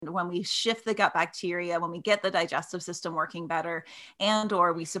when we shift the gut bacteria, when we get the digestive system working better, and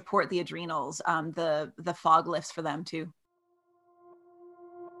or we support the adrenals, the fog lifts for them too.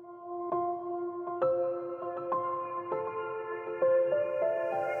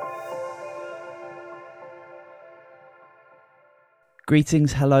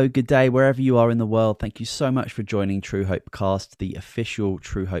 Greetings, hello, good day, wherever you are in the world. Thank you so much for joining True Hope Cast, the official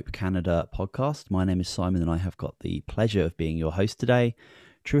True Hope Canada podcast. My name is Simon and I have got the pleasure of being your host today.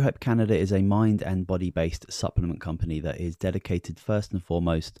 True Hope Canada is a mind and body-based supplement company that is dedicated first and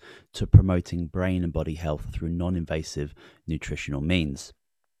foremost to promoting brain and body health through non-invasive nutritional means.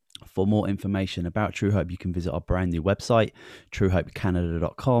 For more information about True Hope, you can visit our brand new website,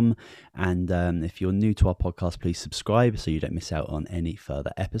 truehopecanada.com. And if you're new to our podcast, please subscribe so you don't miss out on any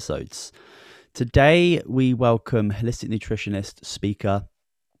further episodes. Today, we welcome holistic nutritionist, speaker,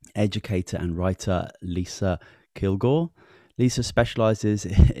 educator, and writer Lisa Kilgore. Lisa specializes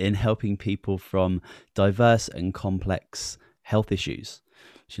in helping people from diverse and complex health issues.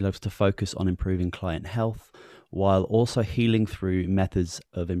 She loves to focus on improving client health, while also healing through methods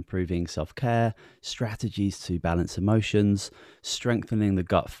of improving self-care, strategies to balance emotions, strengthening the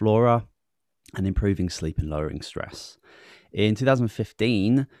gut flora, and improving sleep and lowering stress. In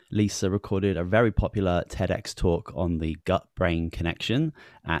 2015, Lisa recorded a very popular TEDx talk on the gut-brain connection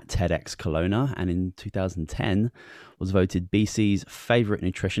at TEDx Kelowna, and in 2010 was voted BC's favourite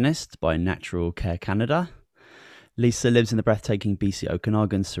nutritionist by Natural Care Canada. Lisa lives in the breathtaking BC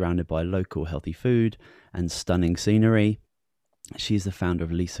Okanagan, surrounded by local healthy food and stunning scenery. She's the founder of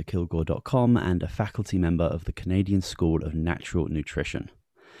lisakilgore.com and a faculty member of the Canadian School of Natural Nutrition.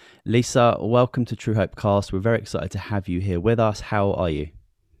 Lisa, welcome to True Hope Cast. We're very excited to have you here with us. How are you?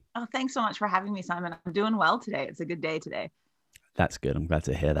 Oh, thanks so much for having me, Simon. I'm doing well today. It's a good day today. That's good. I'm glad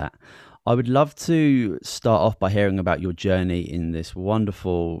to hear that. I would love to start off by hearing about your journey in this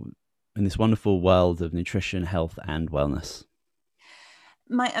wonderful world of nutrition, health, and wellness.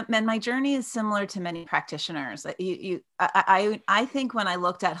 My journey is similar to many practitioners. I think when I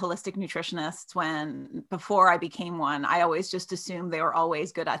looked at holistic nutritionists, before I became one, I always just assumed they were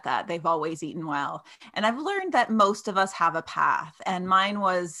always good at that. They've always eaten well. And I've learned that most of us have a path, and mine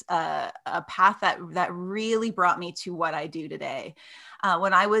was a path that really brought me to what I do today.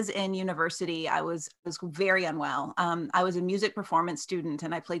 When I was in university, I was very unwell. I was a music performance student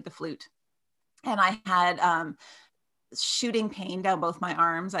and I played the flute. And I had shooting pain down both my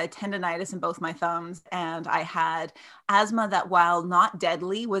arms. I had tendonitis in both my thumbs, and I had asthma that, while not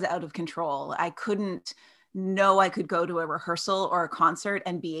deadly, was out of control. I couldn't know I could go to a rehearsal or a concert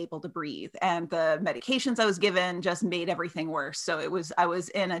and be able to breathe. And the medications I was given just made everything worse. So I was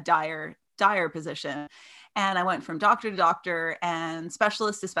in a dire position. And I went from doctor to doctor and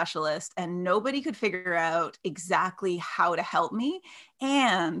specialist to specialist, and nobody could figure out exactly how to help me.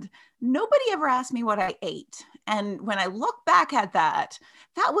 And nobody ever asked me what I ate. And when I look back at that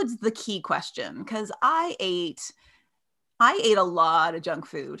was the key question, because I ate a lot of junk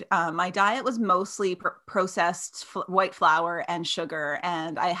food. My diet was mostly processed white flour and sugar,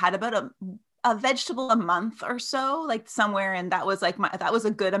 and I had about a vegetable a month or so, like somewhere. And that was that was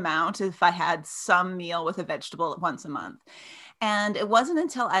a good amount if I had some meal with a vegetable once a month. And it wasn't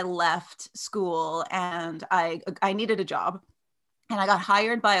until I left school and I needed a job. And I got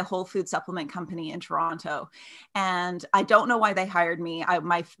hired by a whole food supplement company in Toronto. And I don't know why they hired me.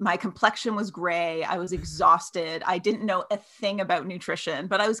 My complexion was gray. I was exhausted. I didn't know a thing about nutrition,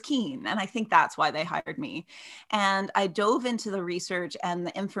 but I was keen. And I think that's why they hired me. And I dove into the research and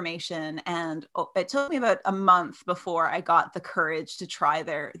the information. And it took me about a month before I got the courage to try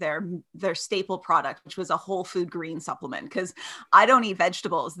their staple product, which was a whole food green supplement, because I don't eat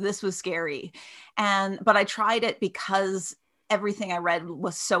vegetables. This was scary. But I tried it because everything I read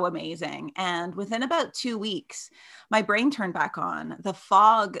was so amazing. And within about 2 weeks, my brain turned back on. The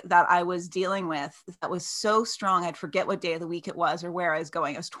fog that I was dealing with, that was so strong, I'd forget what day of the week it was or where I was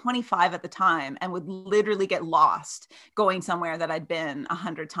going. I was 25 at the time and would literally get lost going somewhere that I'd been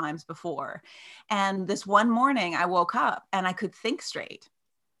 100 times before. And this one morning I woke up and I could think straight.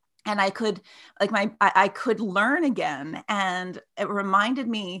 And I could learn again. And it reminded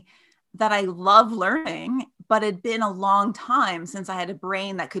me that I love learning, but it'd been a long time since I had a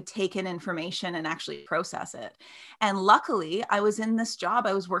brain that could take in information and actually process it. And luckily, I was in this job.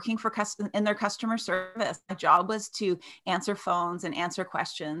 I was working in their customer service. My job was to answer phones and answer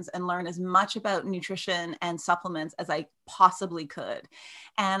questions and learn as much about nutrition and supplements as I possibly could.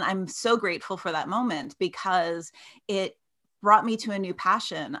 And I'm so grateful for that moment, because it brought me to a new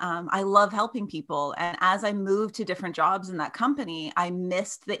passion. I love helping people. And as I moved to different jobs in that company, I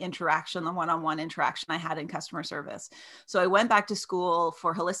missed the interaction, the one-on-one interaction I had in customer service. So I went back to school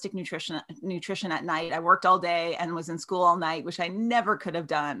for holistic nutrition at night. I worked all day and was in school all night, which I never could have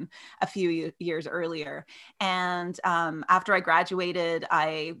done a few years earlier. And after I graduated,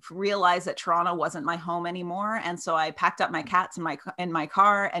 I realized that Toronto wasn't my home anymore. And so I packed up my cats in my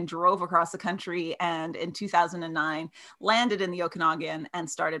car and drove across the country. And in 2009, landed in the Okanagan and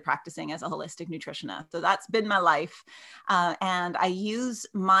started practicing as a holistic nutritionist. So that's been my life. And I use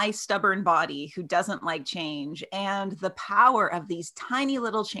my stubborn body, who doesn't like change, and the power of these tiny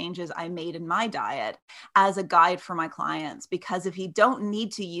little changes I made in my diet as a guide for my clients. Because if you don't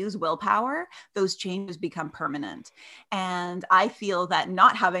need to use willpower, those changes become permanent. And I feel that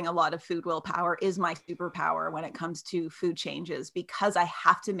not having a lot of food willpower is my superpower when it comes to food changes, because I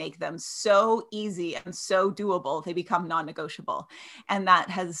have to make them so easy and so doable, they become non-negotiable. And that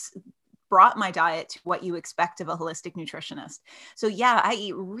has brought my diet to what you expect of a holistic nutritionist. So yeah, I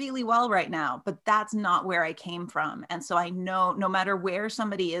eat really well right now, but that's not where I came from. And so I know no matter where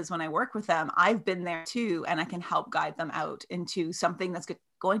somebody is when I work with them, I've been there too, and I can help guide them out into something that's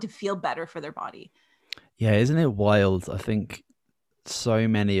going to feel better for their body. Yeah, isn't it wild? I think so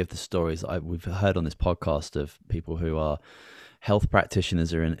many of the stories we've heard on this podcast of people who are health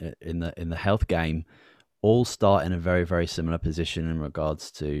practitioners or in the health game all start in a very, very similar position in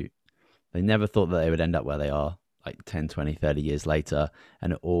regards to they never thought that they would end up where they are like 10, 20, 30 years later.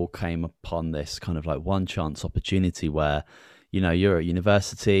 And it all came upon this kind of like one chance opportunity where, you're at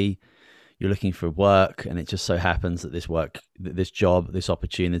university, you're looking for work, and it just so happens that this job, this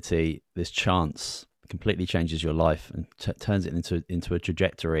opportunity, this chance completely changes your life and turns it into a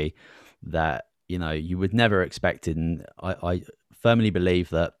trajectory that, you would never expected. And I firmly believe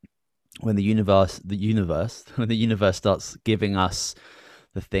that when the universe starts giving us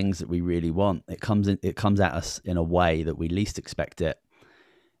the things that we really want, it comes at us in a way that we least expect it,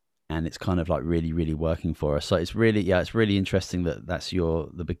 and it's kind of like really, really working for us. So it's really interesting that that's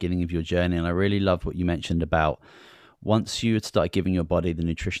the beginning of your journey. And I really love what you mentioned about once you had started giving your body the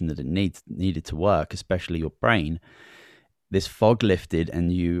nutrition that it needed to work, especially your brain, this fog lifted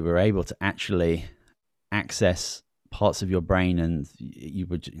and you were able to actually access parts of your brain, and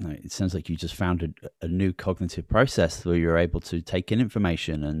it sounds like you just found a new cognitive process where you're able to take in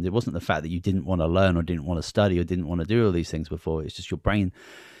information. And it wasn't the fact that you didn't want to learn or didn't want to study or didn't want to do all these things before. It's just your brain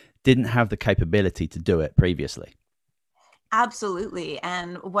didn't have the capability to do it previously. Absolutely.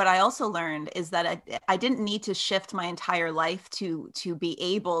 And what I also learned is that I didn't need to shift my entire life to be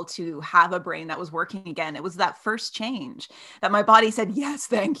able to have a brain that was working again. It was that first change that my body said, yes,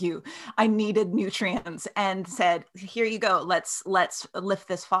 thank you. I needed nutrients, and said, here you go. Let's lift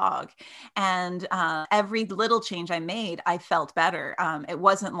this fog. And every little change I made, I felt better. It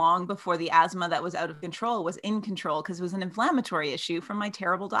wasn't long before the asthma that was out of control was in control, because it was an inflammatory issue from my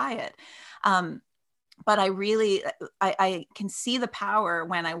terrible diet. But I can see the power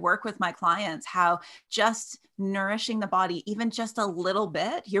when I work with my clients, how just nourishing the body, even just a little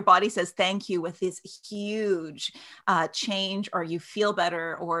bit, your body says thank you with this huge change, or you feel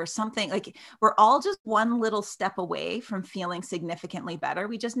better or something. Like, we're all just one little step away from feeling significantly better.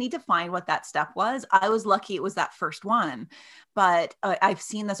 We just need to find what that step was. I was lucky it was that first one, but I've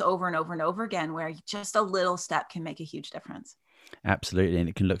seen this over and over and over again, where just a little step can make a huge difference. Absolutely. And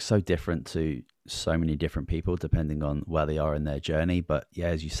it can look so different to so many different people depending on where they are in their journey. But yeah,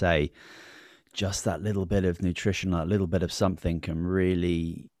 as you say, just that little bit of nutrition, that little bit of something can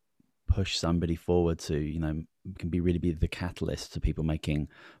really push somebody forward to, can really be the catalyst to people making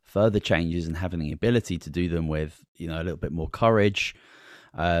further changes and having the ability to do them with, a little bit more courage.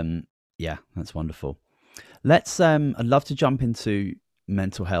 Yeah, that's wonderful. I'd love to jump into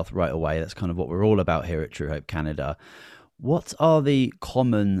mental health right away. That's kind of what we're all about here at True Hope Canada. What are the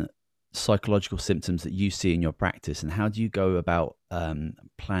common psychological symptoms that you see in your practice, and how do you go about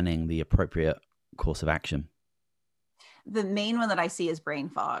planning the appropriate course of action? The main one that I see is brain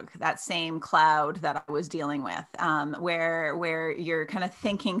fog, that same cloud that I was dealing with, where you're kind of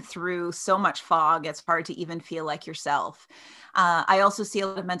thinking through so much fog, it's hard to even feel like yourself. I also see a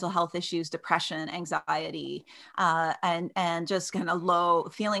lot of mental health issues, depression, anxiety, and just kind of low,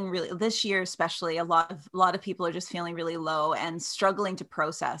 feeling really, this year especially, a lot of people are just feeling really low and struggling to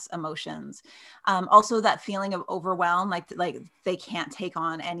process emotions. Also that feeling of overwhelm, like they can't take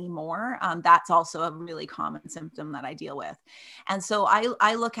on anymore. That's also a really common symptom that I deal with. And so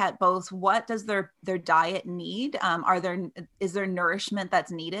I look at both, what does their diet need? Is there nourishment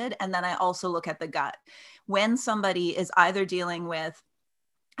that's needed? And then I also look at the gut. When somebody is either dealing with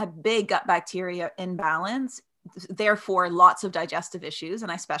a big gut bacteria imbalance, therefore lots of digestive issues,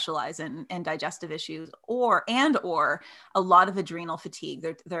 and I specialize in digestive issues, or a lot of adrenal fatigue.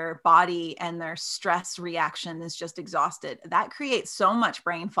 Their body and their stress reaction is just exhausted. That creates so much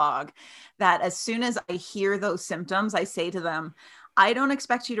brain fog that as soon as I hear those symptoms, I say to them, I don't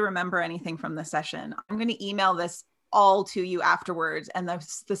expect you to remember anything from this session. I'm going to email this all to you afterwards. And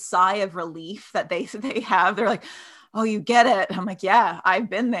the sigh of relief that they have, they're like, oh, you get it. I'm like, yeah, I've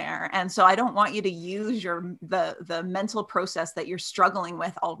been there. And so I don't want you to use the mental process that you're struggling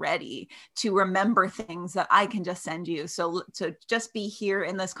with already to remember things that I can just send you. So to just be here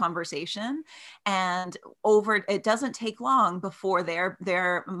in this conversation, and it doesn't take long before their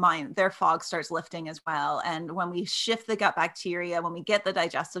fog starts lifting as well. And when we shift the gut bacteria, when we get the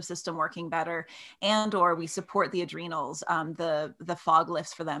digestive system working better, or we support the adrenals, the fog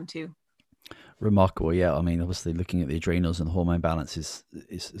lifts for them too. Remarkable. Yeah. I mean, obviously looking at the adrenals and the hormone balance is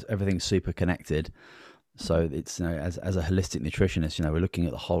everything's super connected. So it's, as a holistic nutritionist, we're looking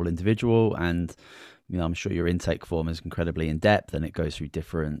at the whole individual, and, I'm sure your intake form is incredibly in depth, and it goes through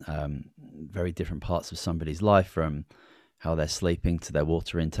different, very different parts of somebody's life, from how they're sleeping to their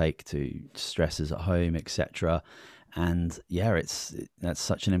water intake to stresses at home, etc. And yeah, that's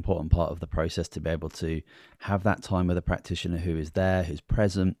such an important part of the process, to be able to have that time with a practitioner who is there, who's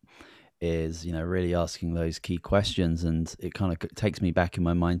present, is really asking those key questions. And it kind of takes me back in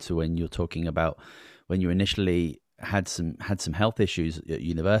my mind to when you're talking about when you initially had some health issues at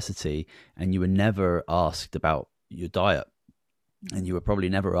university, and you were never asked about your diet, and you were probably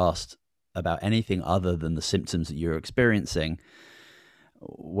never asked about anything other than the symptoms that you're experiencing,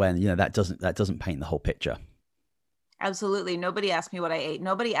 when that doesn't paint the whole picture. Absolutely. Nobody asked me what I ate.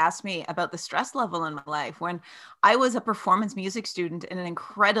 Nobody asked me about the stress level in my life. When I was a performance music student in an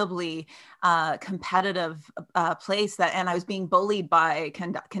incredibly competitive place, and I was being bullied by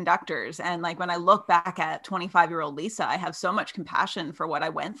conductors. And like, when I look back at 25-year-old Lisa, I have so much compassion for what I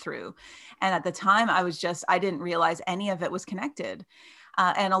went through. And at the time, I didn't realize any of it was connected.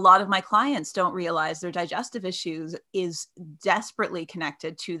 And a lot of my clients don't realize their digestive issues is desperately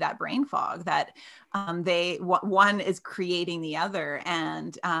connected to that brain fog, that one is creating the other.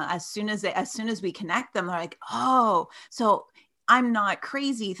 And as soon as we connect them, they're like, oh, so I'm not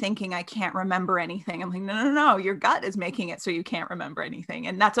crazy thinking I can't remember anything. I'm like, no, your gut is making it so you can't remember anything.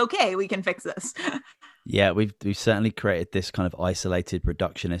 And that's okay. We can fix this. Yeah, we've certainly created this kind of isolated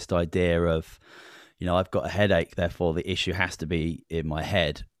reductionist idea of, I've got a headache, therefore the issue has to be in my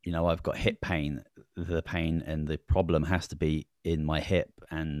head. I've got hip pain, the pain and the problem has to be in my hip.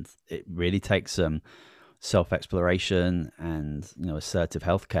 And it really takes some self-exploration and, assertive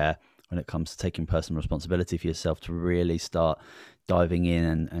healthcare when it comes to taking personal responsibility for yourself, to really start diving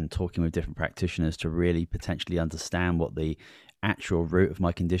in and talking with different practitioners to really potentially understand what the actual root of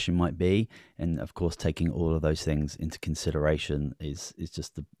my condition might be. And of course, taking all of those things into consideration is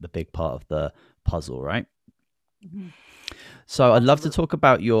just the big part of the puzzle, right? Mm-hmm. So I'd love to talk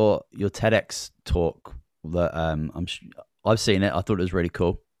about your TEDx talk that I've seen it. I thought it was really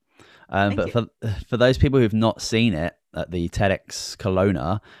cool. But for those people who've not seen it at the TEDx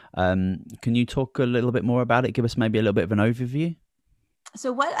Kelowna, can you talk a little bit more about it? Give us maybe a little bit of an overview.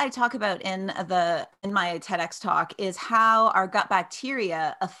 So what I talk about in my TEDx talk is how our gut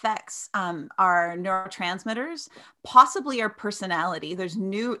bacteria affects our neurotransmitters, possibly our personality.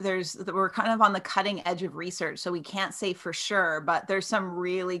 We're kind of on the cutting edge of research, so we can't say for sure, but there's some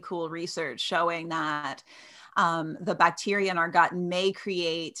really cool research showing that the bacteria in our gut may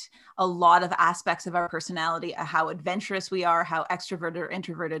create a lot of aspects of our personality, how adventurous we are, how extroverted or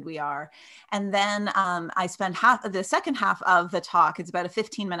introverted we are. And then I spend the second half of the talk, it's about a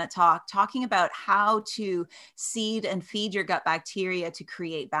 15-minute talk, talking about how to seed and feed your gut bacteria to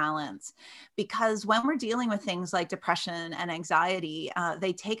create balance. Because when we're dealing with things like depression and anxiety,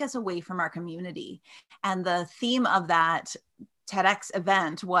 they take us away from our community. And the theme of that TEDx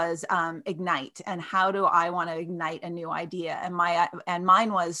event was ignite, and how do I want to ignite a new idea? And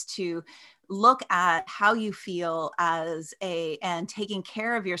mine was to look at how you feel and taking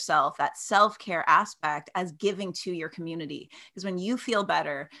care of yourself, that self-care aspect, as giving to your community. Because when you feel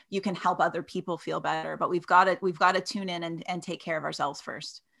better, you can help other people feel better. But we've got to tune in and take care of ourselves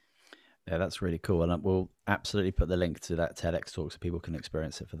first. Yeah, that's really cool. And we'll absolutely put the link to that TEDx talk so people can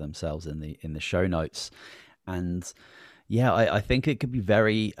experience it for themselves in the show notes. And yeah, I think it could be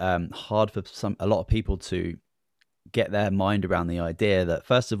very hard for a lot of people to get their mind around the idea that,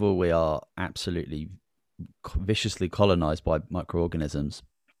 first of all, we are absolutely viciously colonized by microorganisms,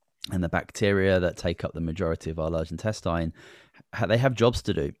 and the bacteria that take up the majority of our large intestine, they have jobs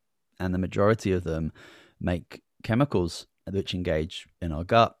to do, and the majority of them make chemicals which engage in our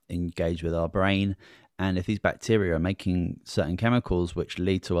gut, engage with our brain, And if these bacteria are making certain chemicals which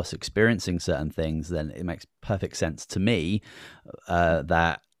lead to us experiencing certain things, then it makes perfect sense to me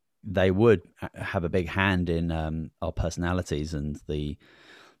that they would have a big hand in our personalities and the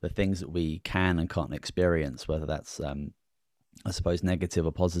things that we can and can't experience, whether that's I suppose negative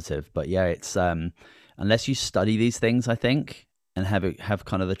or positive. But yeah, it's unless you study these things, I think, and have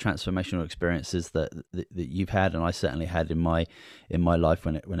kind of the transformational experiences that you've had, and I certainly had in my life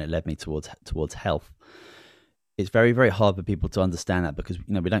when it led me towards health. It's very, very hard for people to understand that, because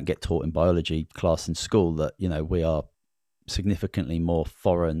we don't get taught in biology class in school that we are significantly more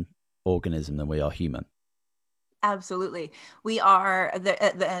foreign organism than we are human. Absolutely. We are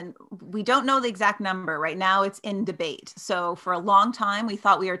and we don't know the exact number right now. It's in debate. So for a long time, we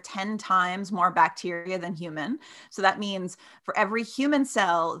thought we are 10 times more bacteria than human. So that means for every human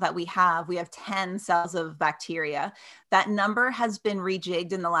cell that we have 10 cells of bacteria. That number has been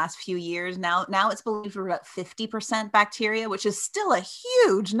rejigged in the last few years. Now it's believed we're about 50% bacteria, which is still a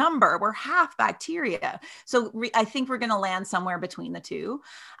huge number. We're half bacteria. So I think we're going to land somewhere between the two.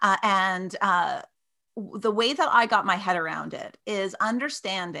 The way that I got my head around it is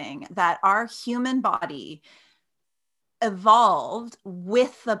understanding that our human body evolved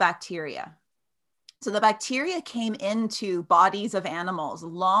with the bacteria. So the bacteria came into bodies of animals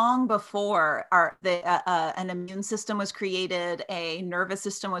long before an immune system was created, a nervous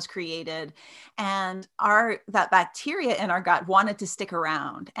system was created, and that bacteria in our gut wanted to stick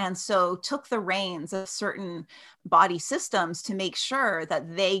around, and so took the reins of certain body systems to make sure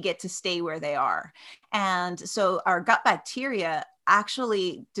that they get to stay where they are. And so our gut bacteria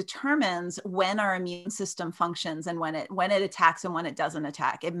actually determines when our immune system functions and when it attacks and when it doesn't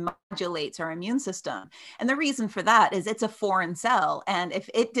attack. It modulates our immune system. And the reason for that is it's a foreign cell. And if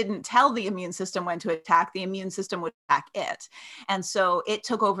it didn't tell the immune system when to attack, the immune system would attack it. And so it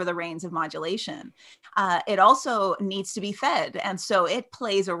took over the reins of modulation. It also needs to be fed. And so it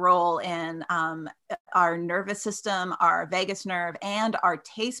plays a role in our nervous system, our vagus nerve, and our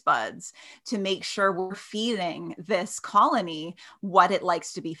taste buds to make sure we're feeding this colony what it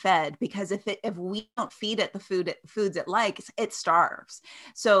likes to be fed. Because if we don't feed it the foods it likes, it starves.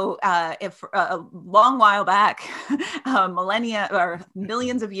 So if a long while back, millennia or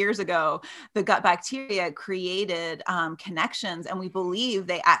millions of years ago, the gut bacteria created connections, and we believe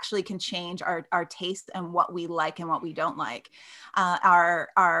they actually can change our taste and what we like and what we don't like.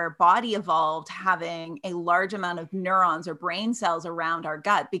 Our body evolved having a large amount of neurons or brain cells around our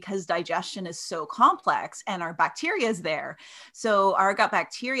gut because digestion is so complex and our bacteria is there. So our gut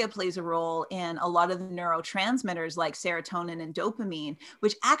bacteria plays a role in a lot of the neurotransmitters like serotonin and dopamine,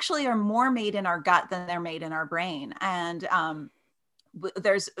 which actually are more made in our gut than they're made in our brain. And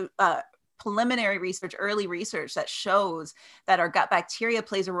there's preliminary research, early research that shows that our gut bacteria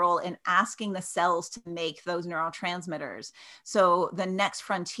plays a role in asking the cells to make those neurotransmitters. So the next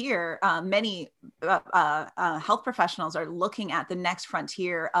frontier, many health professionals are looking at the next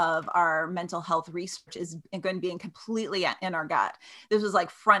frontier of our mental health research is going to be completely in our gut. This was like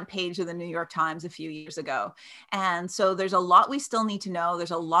front page of the New York Times a few years ago. And so there's a lot we still need to know.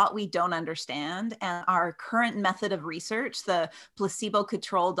 There's a lot we don't understand. And our current method of research, the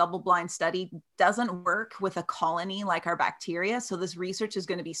placebo-controlled double-blind study, doesn't work with a colony like our bacteria. So this research is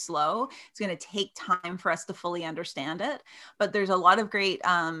going to be slow. It's going to take time for us to fully understand it. But there's a lot of great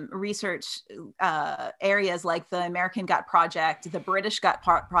research areas like the American Gut Project, the British Gut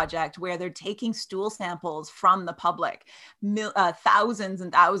Project, where they're taking stool samples from the public, thousands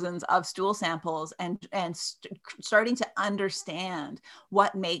and thousands of stool samples, and starting to understand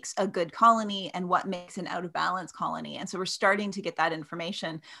what makes a good colony and what makes an out of balance colony. And so we're starting to get that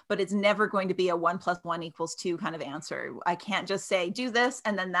information, but it's never going to be a 1 + 1 = 2 kind of answer. I can't just say, do this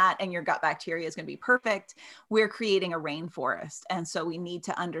and then that, and your gut bacteria is going to be perfect. We're creating a rainforest. And so we need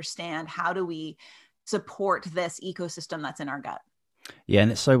to understand, how do we support this ecosystem that's in our gut? Yeah.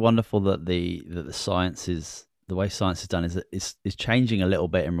 And it's so wonderful that the science is, the way science is done is changing a little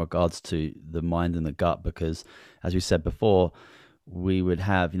bit in regards to the mind and the gut, because as we said before, we would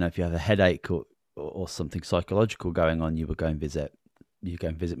have, if you have a headache or something psychological going on, you would go and visit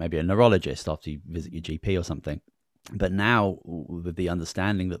maybe a neurologist after you visit your GP or something. But now, with the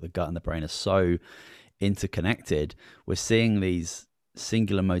understanding that the gut and the brain are so interconnected, we're seeing these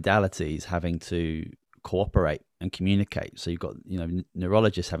singular modalities having to cooperate and communicate. So you've got,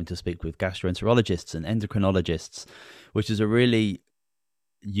 neurologists having to speak with gastroenterologists and endocrinologists, which is a really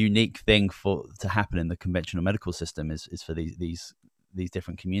unique thing to happen in the conventional medical system, is for these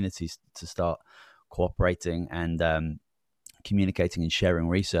different communities to start cooperating and communicating and sharing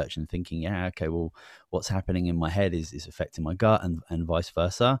research and thinking, yeah, okay, well, what's happening in my head is affecting my gut, and vice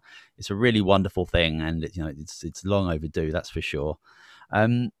versa. It's a really wonderful thing, and it's long overdue, that's for sure.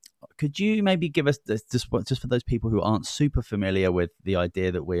 Could you maybe give us just for those people who aren't super familiar with the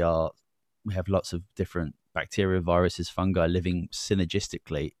idea that we have lots of different bacteria, viruses, fungi living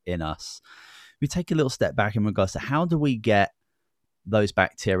synergistically in us? We take a little step back in regards to how do we get those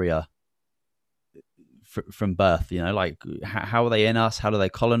bacteria from birth, like how are they in us? How do they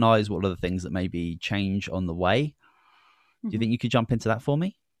colonize? What are the things that maybe change on the way? Do you think you could jump into that for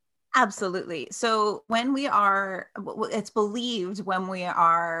me? Absolutely. So when we are, it's believed when we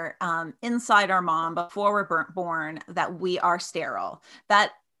are inside our mom before we're born that we are sterile.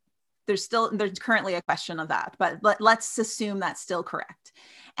 That there's currently a question of that, but let's assume that's still correct.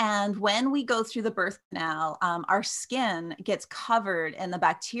 And when we go through the birth canal, our skin gets covered in the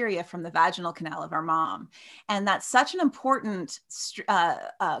bacteria from the vaginal canal of our mom. And that's such an important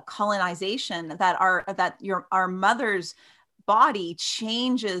colonization that our mother's body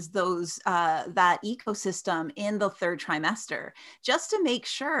changes that ecosystem in the third trimester, just to make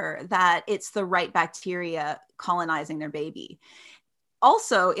sure that it's the right bacteria colonizing their baby.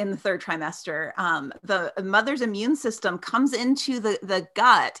 Also in the third trimester, the mother's immune system comes into the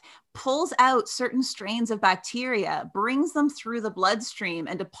gut, pulls out certain strains of bacteria, brings them through the bloodstream,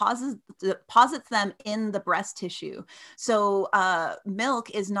 and deposits them in the breast tissue. So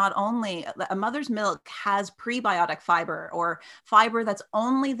milk is not only, a mother's milk has prebiotic fiber, or fiber that's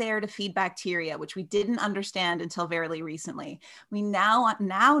only there to feed bacteria, which we didn't understand until very recently. We now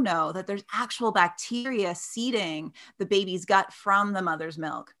know that there's actual bacteria seeding the baby's gut from the mother's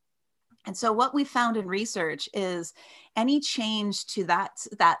milk. And so what we found in research is any change to that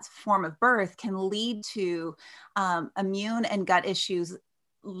form of birth can lead to immune and gut issues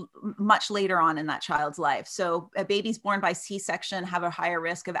much later on in that child's life. So babies born by C-section have a higher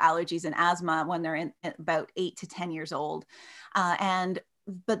risk of allergies and asthma when they're in about 8 to 10 years old.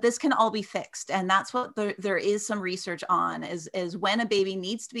 But this can all be fixed. And that's what there is some research on is when a baby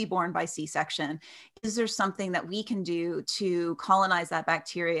needs to be born by C-section, is there something that we can do to colonize that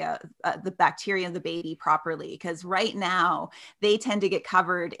bacteria, the bacteria of the baby properly? Because right now they tend to get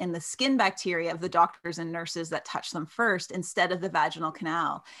covered in the skin bacteria of the doctors and nurses that touch them first instead of the vaginal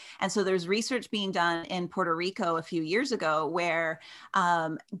canal. And so there's research being done in Puerto Rico a few years ago where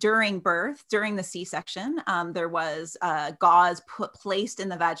during birth, during the C-section, there was gauze placed in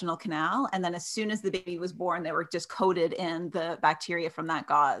the vaginal canal. And then as soon as the baby was born, they were just coated in the bacteria from that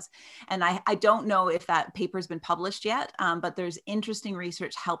gauze. And I don't know if that paper's been published yet, but there's interesting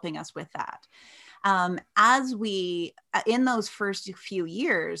research helping us with that. As we, in those first few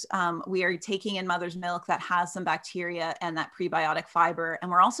years, we are taking in mother's milk that has some bacteria and that prebiotic fiber. And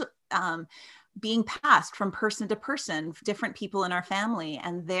we're also being passed from person to person, different people in our family,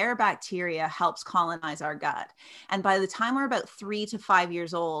 and their bacteria helps colonize our gut. And by the time we're about 3 to 5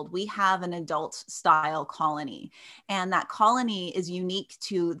 years old, we have an adult style colony. And that colony is unique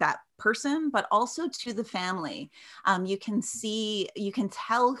to that person, but also to the family. You can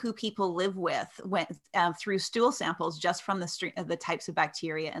tell who people live with through stool samples just from the types of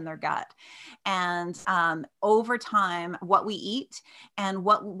bacteria in their gut. And over time, what we eat and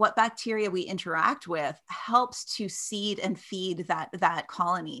what bacteria we interact with helps to seed and feed that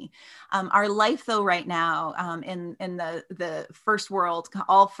colony. Our life, though, right now in the first world,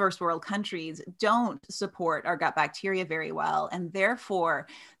 all first world countries don't support our gut bacteria very well, and therefore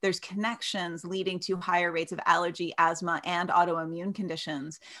there's connections leading to higher rates of allergy, asthma, and autoimmune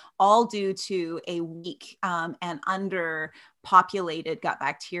conditions, all due to a weak and underpopulated gut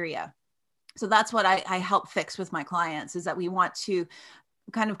bacteria. So that's what I help fix with my clients, is that we want to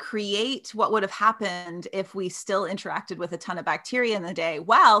kind of create what would have happened if we still interacted with a ton of bacteria in the day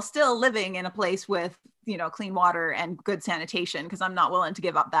while still living in a place with, clean water and good sanitation, because I'm not willing to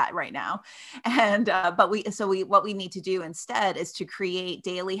give up that right now. And what we need to do instead is to create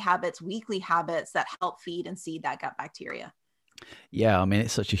daily habits, weekly habits that help feed and seed that gut bacteria. Yeah, I mean,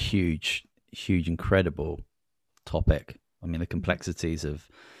 it's such a huge, incredible topic. I mean, the complexities of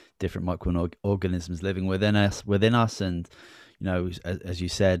different microorganisms living within us, and as you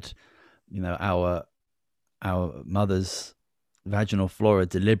said, our mother's vaginal flora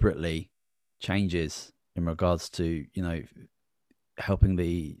deliberately changes in regards to helping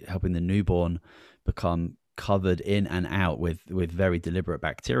the newborn become covered in and out with very deliberate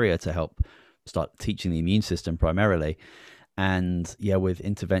bacteria to help start teaching the immune system primarily. And with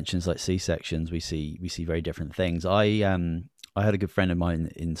interventions like C-sections, we see very different things. I had a good friend of mine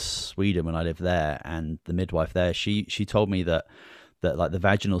in Sweden when I lived there, and the midwife there, she told me that that like the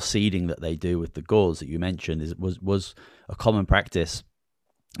vaginal seeding that they do with the gauze that you mentioned was a common practice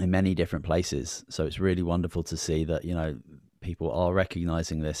in many different places. So it's really wonderful to see that, you know, people are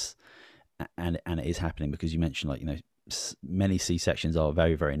recognizing this, and it is happening, because you mentioned, like, you know, many C-sections are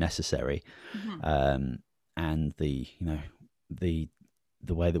very, very necessary. And the, you know, the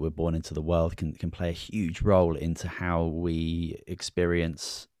way that we're born into the world can play a huge role into how we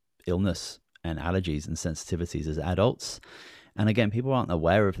experience illness and allergies and sensitivities as adults. And again, people aren't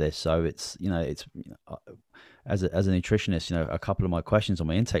aware of this. So it's, you know, as a nutritionist, you know, a couple of my questions on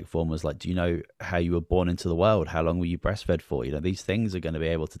my intake form was like, do you know how you were born into the world? How long were you breastfed for? You know, these things are going to be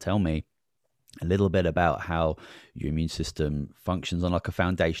able to tell me a little bit about how your immune system functions on like a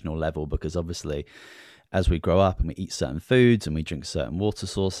foundational level, because obviously as we grow up and we eat certain foods and we drink certain water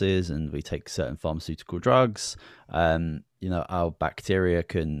sources and we take certain pharmaceutical drugs, you know, our bacteria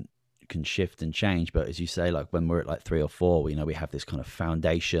can shift and change. But as you say, like when we're at like 3 or 4, you know, we have this kind of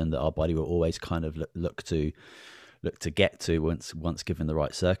foundation that our body will always kind of look to get to once given the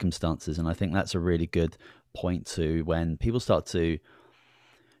right circumstances. And I think that's a really good point to when people start to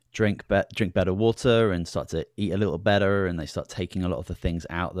drink better water and start to eat a little better, and they start taking a lot of the things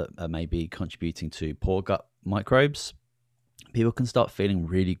out that are maybe contributing to poor gut microbes, people can start feeling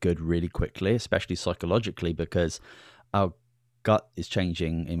really good really quickly, especially psychologically, because our gut is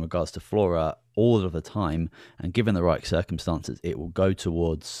changing in regards to flora all of the time, and given the right circumstances, it will go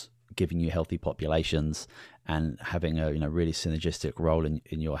towards giving you healthy populations and having a, you know, really synergistic role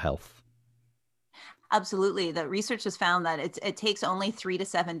in your health. Absolutely. The research has found that it takes only 3 to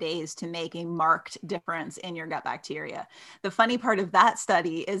 7 days to make a marked difference in your gut bacteria. The funny part of that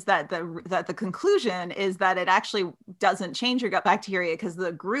study is that the conclusion is that it actually doesn't change your gut bacteria, because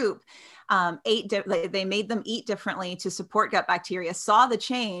the group they made them eat differently to support gut bacteria, saw the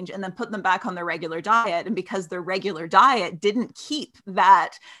change, and then put them back on their regular diet. And because their regular diet didn't keep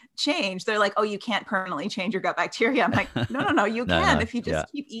that change, they're like, oh, you can't permanently change your gut bacteria. I'm like, no, you can if you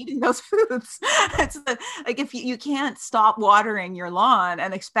just keep eating those foods. It's like, if you can't stop watering your lawn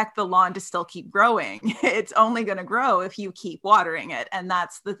and expect the lawn to still keep growing. It's only going to grow if you keep watering it. And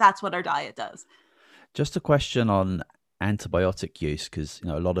that's what our diet does. Just a question on antibiotic use, because, you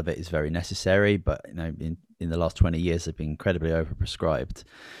know, a lot of it is very necessary, but, you know, in the last 20 years have been incredibly overprescribed.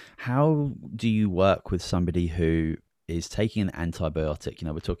 How do you work with somebody who is taking an antibiotic? You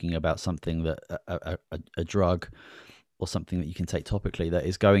know, we're talking about something that a drug or something that you can take topically that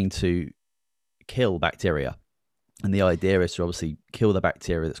is going to kill bacteria, and the idea is to obviously kill the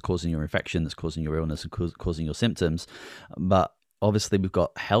bacteria that's causing your infection, that's causing your illness, and causing your symptoms. But obviously we've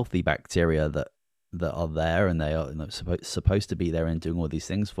got healthy bacteria that are there, and they are, you know, supposed to be there and doing all these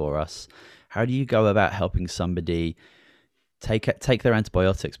things for us. How do you go about helping somebody take their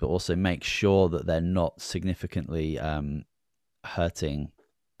antibiotics, but also make sure that they're not significantly hurting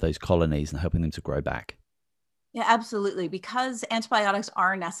those colonies and helping them to grow back? Yeah, absolutely. Because antibiotics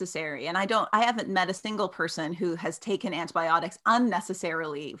are necessary. And I haven't met a single person who has taken antibiotics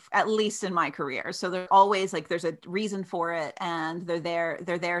unnecessarily, at least in my career. So they're always like, there's a reason for it, and they're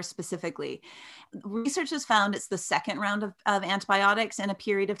there specifically. Research has found it's the second round of antibiotics in a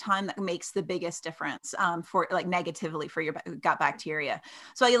period of time that makes the biggest difference for, like, negatively for your gut bacteria.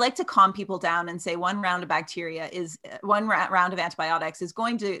 So I like to calm people down and say one round of antibiotics is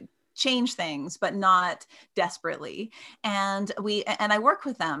going to change things, but not desperately. And I work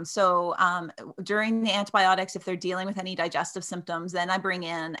with them. So during the antibiotics, if they're dealing with any digestive symptoms, then I bring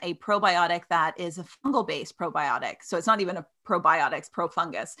in a probiotic that is a fungal-based probiotic. So it's not even a probiotics,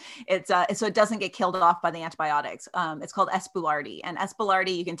 pro-fungus. It's so it doesn't get killed off by the antibiotics. It's called S-Boulardi, and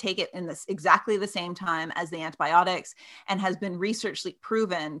S-Boulardi, you can take it in this exactly the same time as the antibiotics, and has been researchly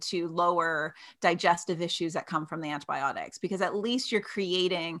proven to lower digestive issues that come from the antibiotics, because at least you're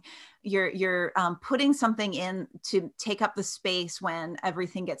creating, you're putting something in to take up the space when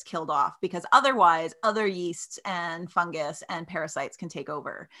everything gets killed off, because otherwise other yeasts and fungus and parasites can take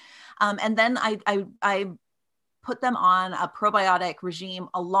over. And then I put them on a probiotic regime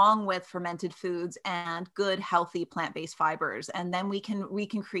along with fermented foods and good, healthy plant-based fibers. And then we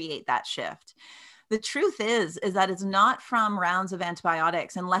can create that shift. The truth is that it's not from rounds of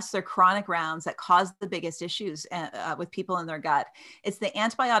antibiotics, unless they're chronic rounds, that cause the biggest issues with people in their gut. It's the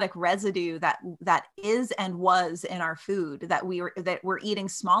antibiotic residue that is and was in our food that we're eating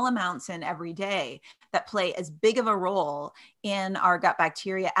small amounts in every day, that play as big of a role in our gut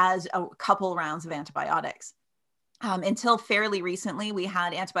bacteria as a couple rounds of antibiotics. Until fairly recently, we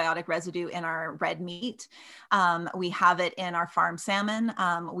had antibiotic residue in our red meat. We have it in our farm salmon.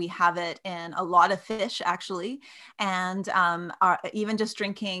 We have it in a lot of fish, actually. And even just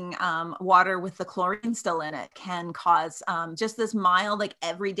drinking water with the chlorine still in it can cause just this mild, like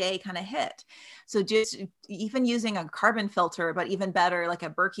everyday kind of hit. So just even using a carbon filter, but even better, like a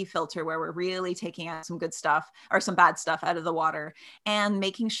Berkey filter, where we're really taking out some good stuff or some bad stuff out of the water, and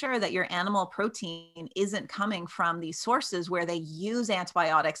making sure that your animal protein isn't coming from these sources where they use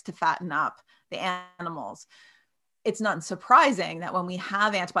antibiotics to fatten up the animals. It's not surprising that when we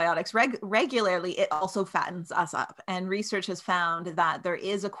have antibiotics regularly, it also fattens us up. And research has found that there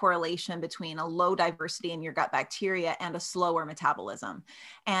is a correlation between a low diversity in your gut bacteria and a slower metabolism.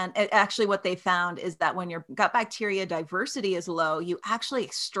 And actually what they found is that when your gut bacteria diversity is low, you actually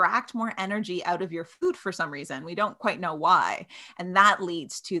extract more energy out of your food for some reason. We don't quite know why. And that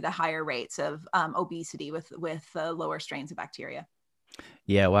leads to the higher rates of obesity with lower strains of bacteria.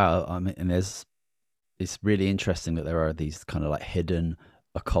 Yeah, wow. I mean, and it's really interesting that there are these kind of like hidden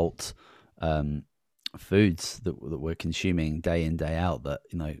occult foods that we're consuming day in, day out that,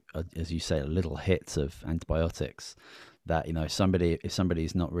 as you say, little hits of antibiotics that, if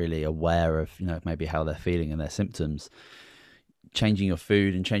somebody's not really aware of, maybe how they're feeling and their symptoms, changing your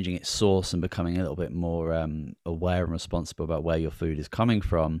food and changing its source and becoming a little bit more aware and responsible about where your food is coming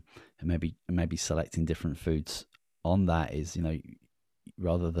from, and maybe selecting different foods on that is,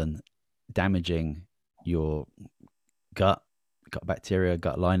 rather than damaging your gut bacteria,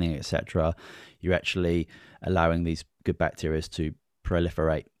 gut lining, etc., you're actually allowing these good bacteria to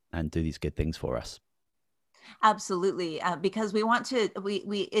proliferate and do these good things for us. Absolutely, because we want to.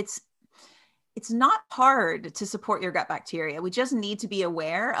 It's not hard to support your gut bacteria. We just need to be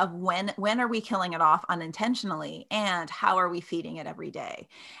aware of when are we killing it off unintentionally, and how are we feeding it every day.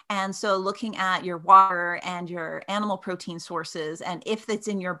 And so looking at your water and your animal protein sources, and if it's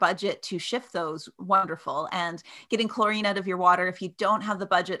in your budget to shift those, wonderful. And getting chlorine out of your water, if you don't have the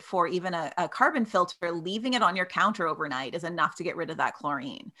budget for even a carbon filter, leaving it on your counter overnight is enough to get rid of that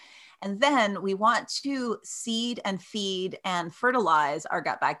chlorine. And then we want to seed and feed and fertilize our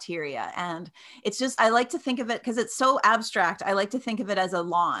gut bacteria. And it's just, I like to think of it, because it's so abstract, I like to think of it as a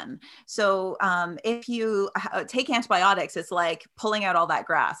lawn. So if you take antibiotics, it's like pulling out all that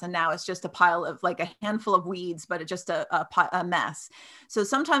grass, and now it's just a pile of, like, a handful of weeds, but it's just a mess. So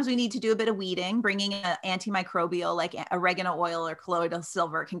sometimes we need to do a bit of weeding. Bringing an antimicrobial like oregano oil or colloidal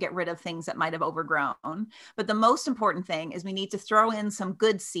silver can get rid of things that might have overgrown. But the most important thing is we need to throw in some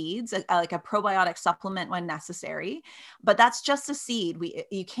good seeds, like a probiotic supplement when necessary. But that's just a seed.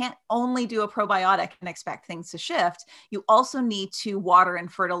 You can't only do a probiotic and expect things to shift. You also need to water and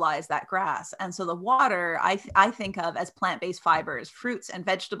fertilize that grass. And so the water I think of as plant-based fibers, fruits and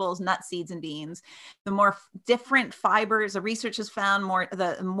vegetables, nuts, seeds, and beans. The more different fibers, the research has found,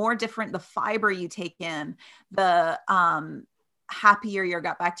 the more different the fiber you take in, the happier your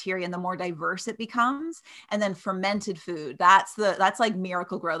gut bacteria and the more diverse it becomes. And then fermented food, that's like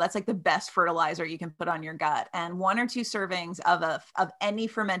Miracle-Gro. That's like the best fertilizer you can put on your gut. And 1 or 2 servings of any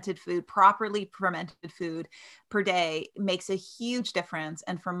fermented food, properly fermented food, per day makes a huge difference.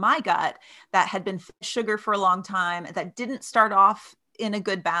 And for my gut that had been sugar for a long time, that didn't start off in a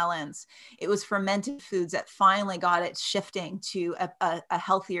good balance, it was fermented foods that finally got it shifting to a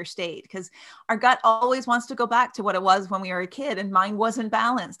healthier state, because our gut always wants to go back to what it was when we were a kid, and mine wasn't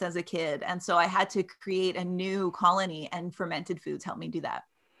balanced as a kid. And so I had to create a new colony, and fermented foods helped me do that.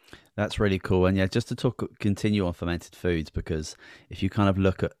 That's really cool. And yeah, just to continue on fermented foods, because if you kind of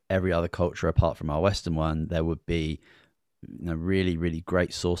look at every other culture apart from our Western one, there would be really, really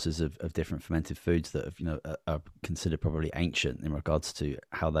great sources of different fermented foods that have, are considered probably ancient in regards to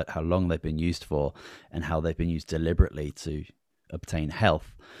how long they've been used for, and how they've been used deliberately to obtain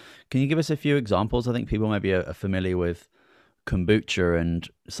health. Can you give us a few examples? I think people maybe are familiar with kombucha, and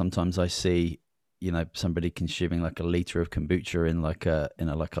sometimes I see, somebody consuming like a liter of kombucha in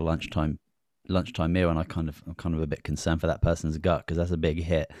a lunchtime meal, and I'm kind of a bit concerned for that person's gut, because that's a big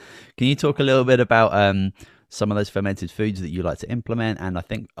hit. Can you talk a little bit about some of those fermented foods that you like to implement? And I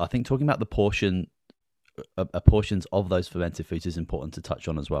think talking about the portions of those fermented foods is important to touch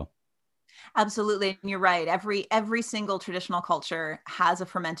on as well. Absolutely. And you're right. Every single traditional culture has a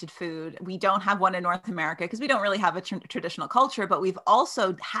fermented food. We don't have one in North America because we don't really have a traditional culture, but we've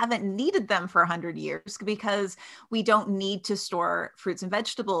also haven't needed them for 100 years because we don't need to store fruits and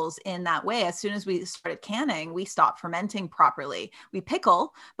vegetables in that way. As soon as we started canning, we stopped fermenting properly. We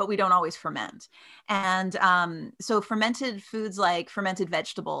pickle, but we don't always ferment. And so fermented foods like fermented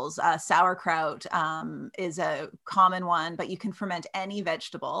vegetables, sauerkraut is a common one, but you can ferment any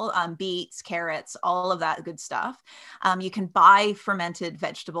vegetable, beet, beets, carrots, all of that good stuff. You can buy fermented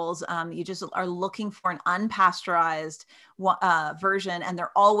vegetables. You just are looking for an unpasteurized version, and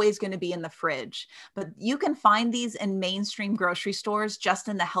they're always going to be in the fridge. But you can find these in mainstream grocery stores just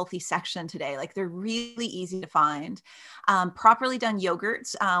in the healthy section today. Like, they're really easy to find. Properly done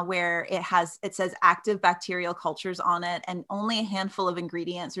yogurts, where it says active bacterial cultures on it, and only a handful of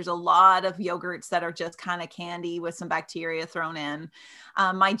ingredients. There's a lot of yogurts that are just kind of candy with some bacteria thrown in.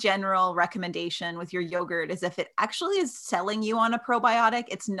 My general recommendation with your yogurt is, if it actually is selling you on a probiotic,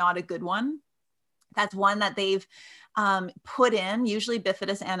 it's not a good one. That's one that they've put in, usually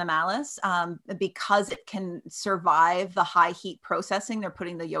Bifidus animalis, because it can survive the high heat processing they're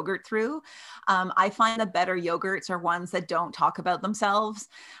putting the yogurt through. I find the better yogurts are ones that don't talk about themselves.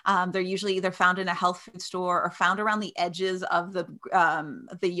 They're usually either found in a health food store or found around the edges of the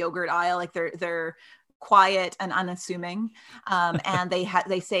yogurt aisle. Like, they're quiet and unassuming, and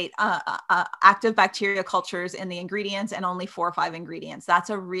they say active bacteria cultures in the ingredients, and only 4 or 5 ingredients.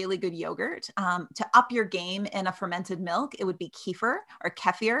 That's a really good yogurt. To up your game in a fermented milk, it would be kefir or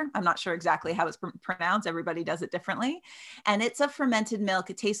kefir. I'm not sure exactly how it's pronounced. Everybody does it differently. And it's a fermented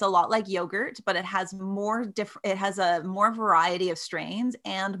milk. It tastes a lot like yogurt, but it has a more variety of strains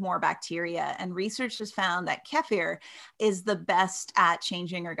and more bacteria. And research has found that kefir is the best at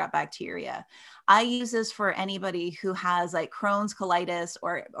changing your gut bacteria. I use this for anybody who has like Crohn's, colitis,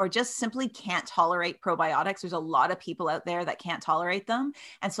 or just simply can't tolerate probiotics. There's a lot of people out there that can't tolerate them.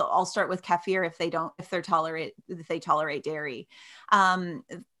 And so I'll start with kefir if they tolerate dairy.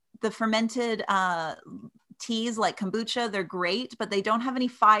 The fermented teas like kombucha, they're great, but they don't have any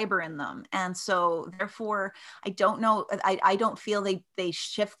fiber in them. And so therefore, I don't feel they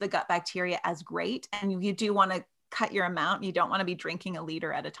shift the gut bacteria as great. And you do want to cut your amount. You don't want to be drinking a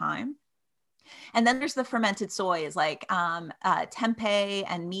liter at a time. And then there's the fermented soys like tempeh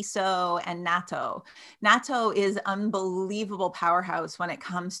and miso and natto. Natto is unbelievable powerhouse when it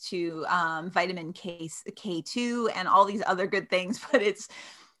comes to vitamin K2 and all these other good things. But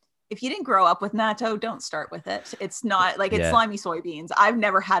if you didn't grow up with natto, don't start with it. It's not like it's slimy soybeans. I've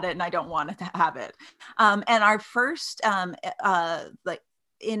never had it and I don't want to have it. And our first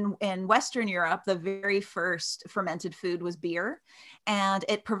in Western Europe, the very first fermented food was beer, and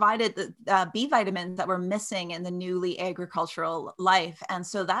it provided the B vitamins that were missing in the newly agricultural life. And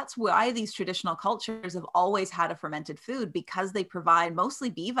so that's why these traditional cultures have always had a fermented food, because they provide mostly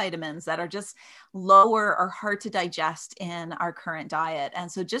B vitamins that are just lower or hard to digest in our current diet.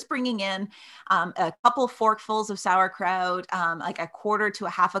 And so just bringing in a couple forkfuls of sauerkraut, like a quarter to a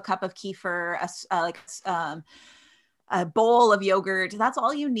half a cup of kefir, a bowl of yogurt, that's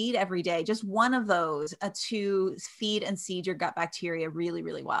all you need every day. Just one of those to feed and seed your gut bacteria really,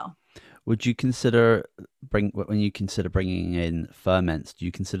 really well. Would you when you consider bringing in ferments, do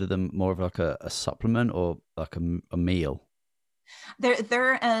you consider them more of like a supplement or like a meal?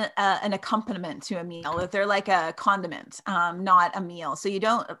 They're an accompaniment to a meal. They're like a condiment, not a meal. So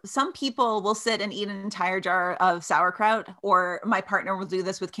some people will sit and eat an entire jar of sauerkraut, or my partner will do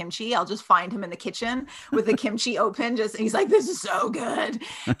this with kimchi. I'll just find him in the kitchen with the kimchi open, and he's like, this is so good.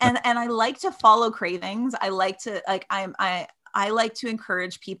 And I like to follow cravings. I like to I like to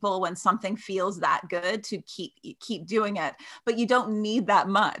encourage people when something feels that good to keep doing it, but you don't need that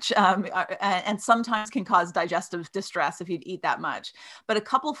much. And sometimes can cause digestive distress if you eat that much, but a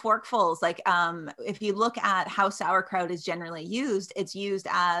couple forkfuls, like if you look at how sauerkraut is generally used, it's used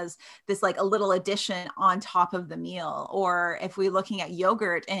as this, like a little addition on top of the meal. Or if we're looking at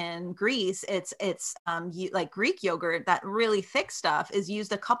yogurt in Greece, it's like Greek yogurt, that really thick stuff is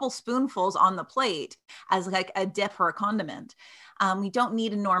used a couple spoonfuls on the plate as like a dip or a condiment. We don't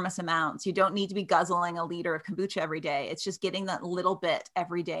need enormous amounts. You don't need to be guzzling a liter of kombucha every day. It's just getting that little bit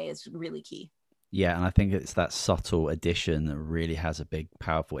every day is really key. Yeah, and I think it's that subtle addition that really has a big,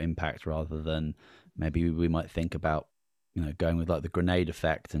 powerful impact, rather than maybe we might think about, going with like the grenade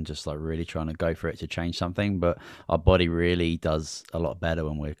effect and just like really trying to go for it to change something. But our body really does a lot better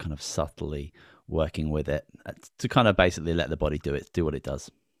when we're kind of subtly working with it to kind of basically let the body do what it does.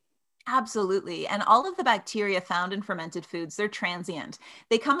 Absolutely. And all of the bacteria found in fermented foods, they're transient.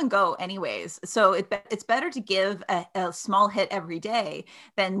 They come and go anyways. So it's better to give a small hit every day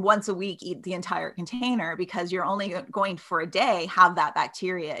than once a week eat the entire container, because you're only going for a day have that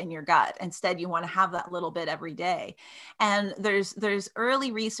bacteria in your gut. Instead, you want to have that little bit every day. And there's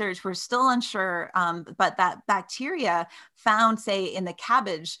early research, we're still unsure, but that bacteria found, say, in the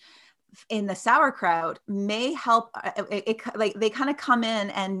cabbage in the sauerkraut may help. Like they kind of come in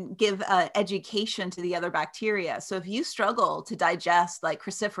and give education to the other bacteria. So if you struggle to digest like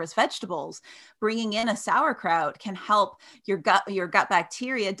cruciferous vegetables, bringing in a sauerkraut can help your gut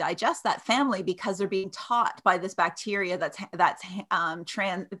bacteria digest that family, because they're being taught by this bacteria that's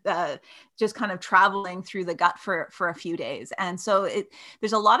just kind of traveling through the gut for a few days. And so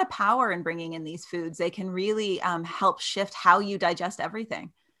there's a lot of power in bringing in these foods. They can really help shift how you digest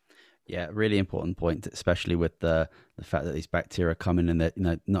everything. Yeah, really important point, especially with the fact that these bacteria come in and that,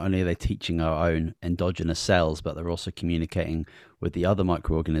 not only are they teaching our own endogenous cells, but they're also communicating with the other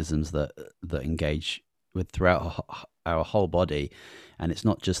microorganisms that engage with throughout our whole body. And it's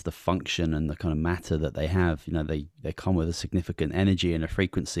not just the function and the kind of matter that they have. They come with a significant energy and a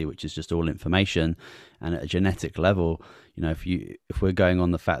frequency, which is just all information. And at a genetic level, if we're going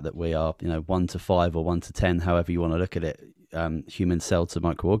on the fact that we are 1 to 5 or 1 to 10, however you want to look at it, human cell to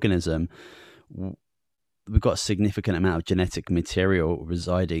microorganism, we've got a significant amount of genetic material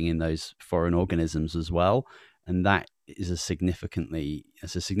residing in those foreign organisms as well. And that is a significant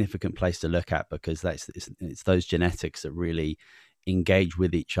place to look at, because it's those genetics that really engage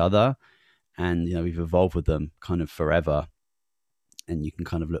with each other. And we've evolved with them kind of forever. And you can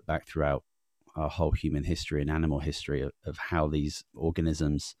kind of look back throughout our whole human history and animal history of how these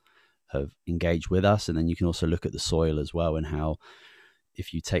organisms have engaged with us. And then you can also look at the soil as well, and how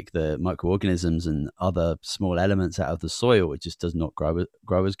if you take the microorganisms and other small elements out of the soil, it just does not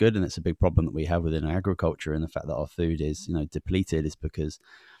grow as good. And it's a big problem that we have within agriculture, and the fact that our food is depleted is because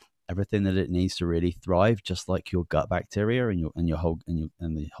everything that it needs to really thrive, just like your gut bacteria and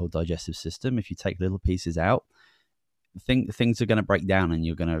the whole digestive system, if you take little pieces out, things are going to break down, and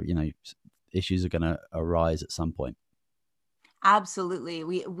you're going to issues are going to arise at some point.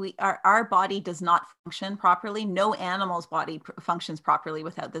 Absolutely. Our body does not function properly. No animal's body functions properly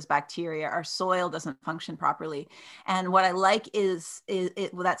without this bacteria. Our soil doesn't function properly. And what I like is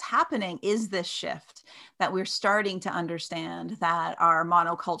that's happening is this shift, that we're starting to understand that our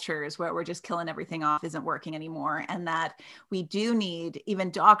monocultures, where we're just killing everything off, isn't working anymore. And that we do need, even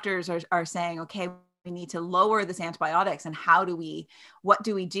doctors are saying, okay, we need to lower this antibiotics, and what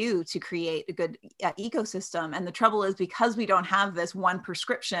do we do to create a good ecosystem? And the trouble is, because we don't have this one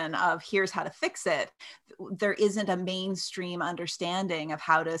prescription of here's how to fix it, there isn't a mainstream understanding of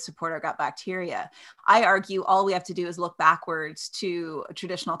how to support our gut bacteria. I argue all we have to do is look backwards to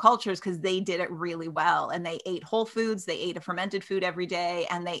traditional cultures, because they did it really well, and they ate whole foods, they ate a fermented food every day,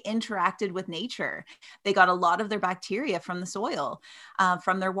 and they interacted with nature. They got a lot of their bacteria from the soil,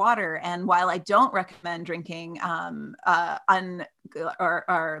 from their water. And while I don't recommend drinking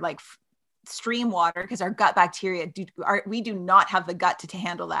stream water, because our gut bacteria we do not have the gut to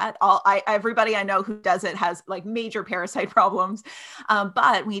handle that. Everybody I know who does it has like major parasite problems,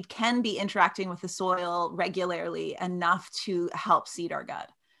 but we can be interacting with the soil regularly enough to help seed our gut.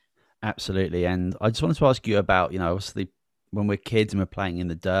 Absolutely. And I just wanted to ask you about, obviously when we're kids and we're playing in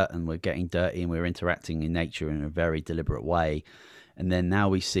the dirt and we're getting dirty and we're interacting in nature in a very deliberate way, and then now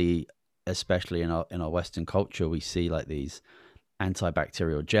we see, especially in our Western culture, we see like these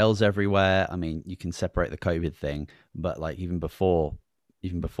antibacterial gels everywhere. I mean, you can separate the COVID thing, but like even before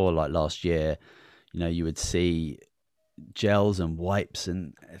like last year, you would see gels and wipes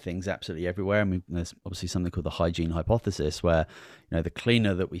and things absolutely everywhere. I mean, there's obviously something called the hygiene hypothesis, where the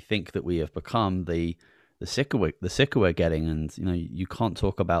cleaner that we think that we have become, the sicker we're getting. And you can't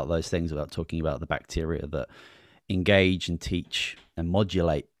talk about those things without talking about the bacteria that engage and teach and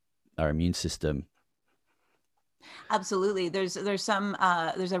modulate our immune system. Absolutely. There's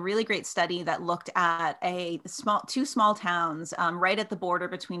a really great study that looked at two small towns right at the border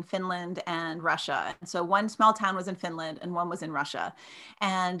between Finland and Russia. And so one small town was in Finland and one was in Russia.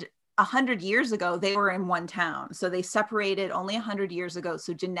 And 100 years ago, they were in one town. So they separated only 100 years ago.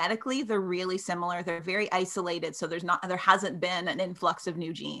 So genetically, they're really similar. They're very isolated. So there hasn't been an influx of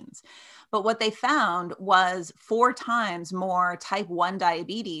new genes. But what they found was 4 times more type 1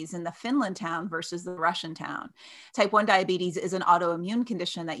 diabetes in the Finland town versus the Russian town. Type 1 diabetes is an autoimmune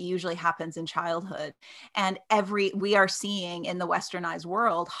condition that usually happens in childhood. And we are seeing in the westernized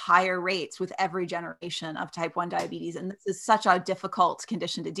world higher rates with every generation of type 1 diabetes. And this is such a difficult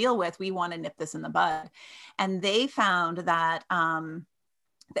condition to deal with. We want to nip this in the bud. And they found that,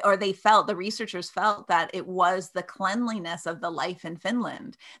 the researchers felt that it was the cleanliness of the life in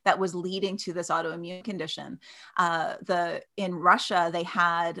Finland that was leading to this autoimmune condition. In Russia, they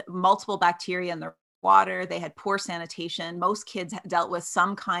had multiple bacteria in their water. They had poor sanitation. Most kids dealt with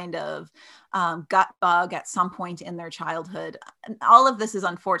some kind of gut bug at some point in their childhood. And all of this is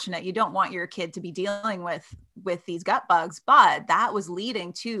unfortunate. You don't want your kid to be dealing with these gut bugs, but that was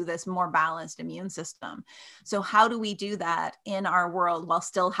leading to this more balanced immune system. So how do we do that in our world while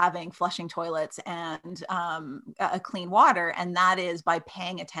still having flushing toilets and a clean water? And that is by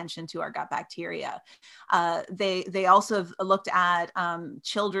paying attention to our gut bacteria. They also have looked at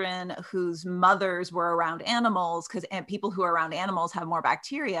children whose mothers were around animals, because people who are around animals have more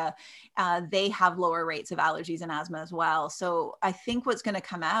bacteria. They have lower rates of allergies and asthma as well. So I think what's going to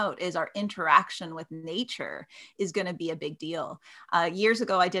come out is our interaction with nature is going to be a big deal. Years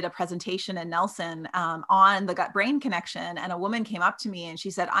ago, I did a presentation in Nelson on the gut-brain connection, and a woman came up to me and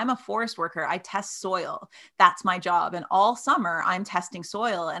she said, I'm a forest worker. I test soil. That's my job. And all summer, I'm testing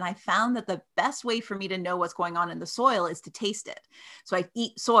soil. And I found that the best way for me to know what's going on in the soil is to taste it. So I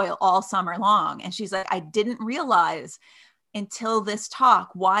eat soil all summer long. And she's like, I didn't realize until this talk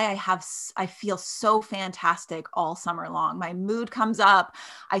why I feel so fantastic all summer long. My mood comes up,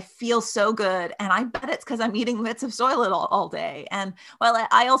 I feel so good, and I bet it's because I'm eating bits of soil all day. And while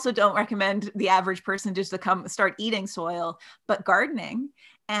I also don't recommend the average person just to come start eating soil, but gardening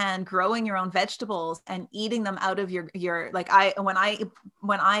and growing your own vegetables and eating them out of your like when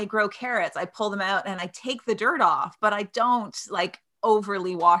I grow carrots, I pull them out and I take the dirt off, but I don't like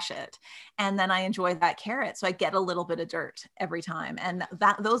overly wash it, and then I enjoy that carrot, so I get a little bit of dirt every time, and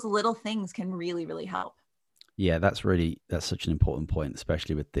those little things can really, really help. Yeah, that's such an important point,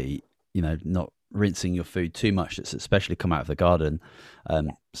 especially with the not rinsing your food too much. It's especially come out of the garden,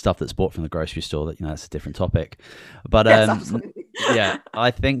 stuff that's bought from the grocery store. That that's a different topic, but yes, absolutely. Yeah, I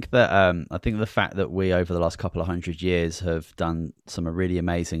think the fact that we over the last couple of 100 years have done some really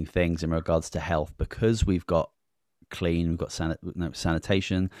amazing things in regards to health, because we've got clean, we've got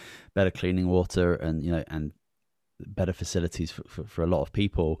sanitation, better cleaning water, and and better facilities for a lot of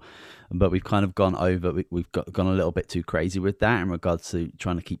people. But we've kind of gone gone a little bit too crazy with that in regards to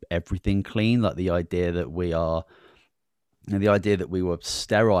trying to keep everything clean. Like the idea that we were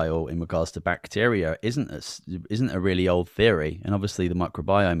sterile in regards to bacteria isn't a really old theory. And obviously the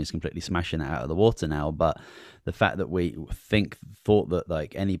microbiome is completely smashing it out of the water now. But the fact that we thought that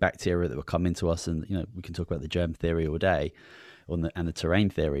like any bacteria that would come into us, and we can talk about the germ theory all day, and the terrain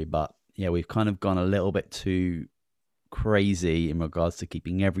theory, but yeah, we've kind of gone a little bit too crazy in regards to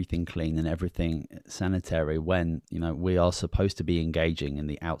keeping everything clean and everything sanitary, when we are supposed to be engaging in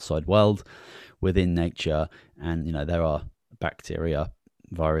the outside world within nature. And there are bacteria,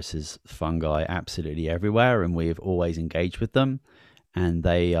 viruses, fungi absolutely everywhere, and we've always engaged with them, and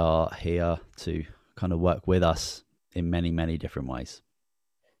they are here to kind of work with us in many, many different ways.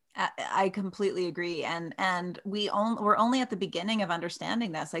 I completely agree, and we're only at the beginning of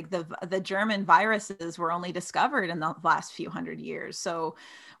understanding this. Like the German viruses were only discovered in the last few hundred years, so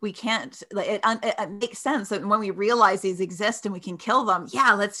we can't. It makes sense that when we realize these exist and we can kill them,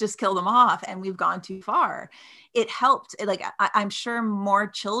 yeah, let's just kill them off. And we've gone too far. It helped. Like I'm sure more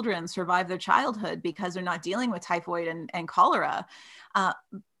children survive their childhood because they're not dealing with typhoid and cholera.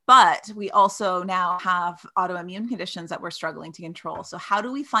 But we also now have autoimmune conditions that we're struggling to control. So how do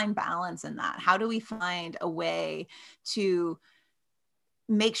we find balance in that? How do we find a way to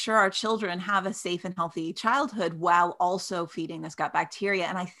make sure our children have a safe and healthy childhood while also feeding this gut bacteria?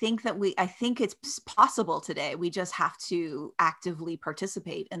 And I think it's possible today. We just have to actively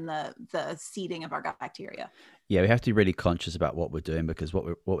participate in the seeding of our gut bacteria. Yeah, we have to be really conscious about what we're doing, because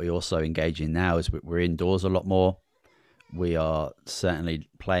what we also engage in now is we're indoors a lot more. We are certainly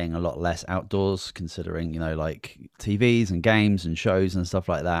playing a lot less outdoors, considering, like TVs and games and shows and stuff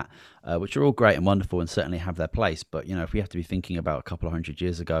like that, which are all great and wonderful and certainly have their place. But, if we have to be thinking about a couple of 100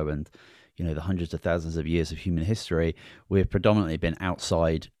 years ago and, the hundreds of thousands of years of human history, we've predominantly been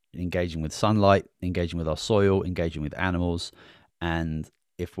outside, engaging with sunlight, engaging with our soil, engaging with animals. And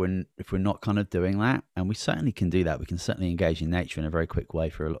if we're not kind of doing that, and we certainly can do that, we can certainly engage in nature in a very quick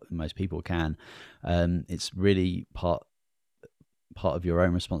way most people can. It's really part of your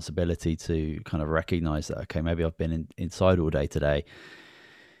own responsibility to kind of recognize that, okay, maybe I've been inside all day today,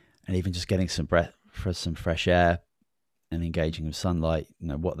 and even just getting some fresh air and engaging with sunlight,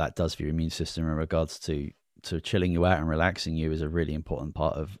 what that does for your immune system in regards to chilling you out and relaxing you is a really important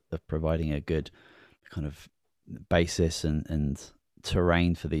part of providing a good kind of basis and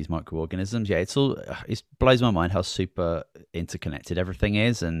terrain for these microorganisms. Yeah, it blows my mind how super interconnected everything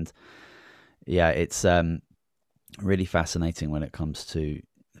is. And yeah, it's really fascinating when it comes to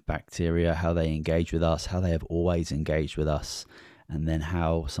bacteria, how they engage with us, how they have always engaged with us, and then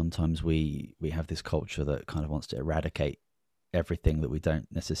how sometimes we have this culture that kind of wants to eradicate everything that we don't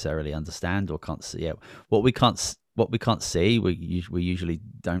necessarily understand or can't see. What we can't what we can't see, we usually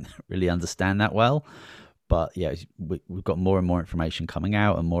don't really understand that well. But yeah, we've got more and more information coming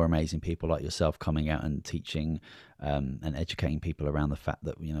out, and more amazing people like yourself coming out and teaching and educating people around the fact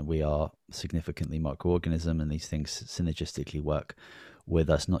that, you know, we are significantly microorganism, and these things synergistically work with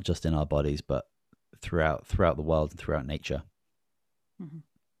us, not just in our bodies, but throughout the world and throughout nature. Mm-hmm.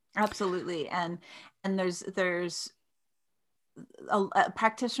 Absolutely. And there's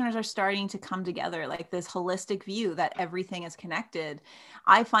practitioners are starting to come together, like this holistic view that everything is connected.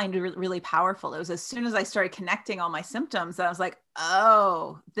 I find it really powerful. It was as soon as I started connecting all my symptoms that I was like,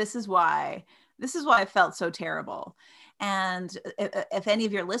 oh, this is why I felt so terrible. And if any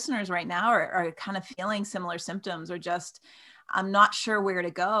of your listeners right now are kind of feeling similar symptoms, or just, I'm not sure where to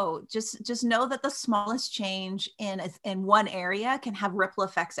go, just know that the smallest change in one area can have ripple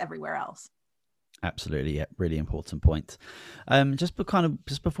effects everywhere else. Absolutely, yeah, really important point. Just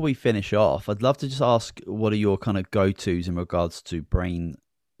before we finish off, I'd love to just ask, what are your kind of go-tos in regards to brain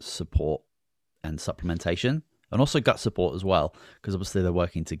support and supplementation, and also gut support as well, because obviously they're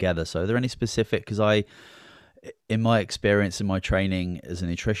working together. So, are there any specific? Because in my experience, in my training as a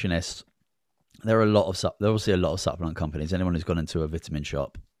nutritionist, there are obviously a lot of supplement companies. Anyone who's gone into a vitamin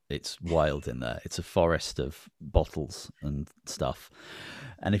shop, it's wild in there. It's a forest of bottles and stuff.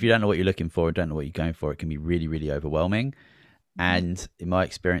 And if you don't know what you're looking for and don't know what you're going for, it can be really, really overwhelming. And in my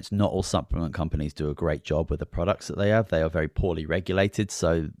experience, not all supplement companies do a great job with the products that they have. They are very poorly regulated,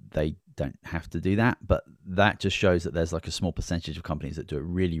 so they don't have to do that. But that just shows that there's like a small percentage of companies that do it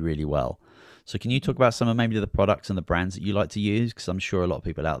really, really well. So can you talk about some of maybe the products and the brands that you like to use? Because I'm sure a lot of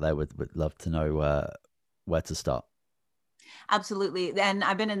people out there would love to know where to start. Absolutely. And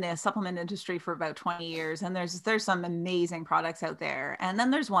I've been in the supplement industry for about 20 years, and there's some amazing products out there. And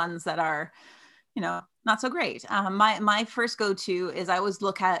then there's ones that are, you know, not so great. My first go-to is I always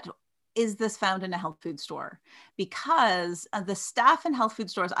look at, is this found in a health food store? Because the staff in health food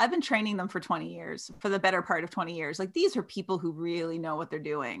stores, I've been training them for 20 years, for the better part of 20 years. Like, these are people who really know what they're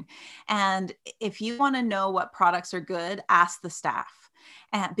doing. And if you want to know what products are good, ask the staff.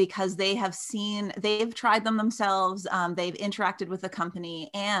 And because they've tried them themselves, they've interacted with the company,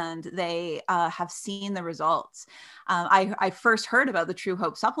 and they have seen the results. I first heard about the True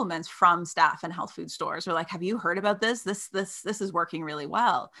Hope supplements from staff in health food stores. They're like, have you heard about this? This is working really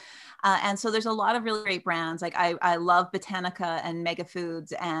well. And so there's a lot of really great brands. Like I love Botanica and Mega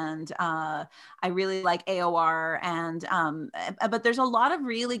Foods, and I really like AOR. And but there's a lot of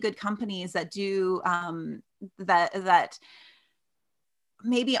really good companies that do that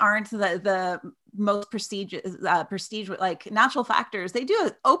maybe aren't the most prestige, like Natural Factors. They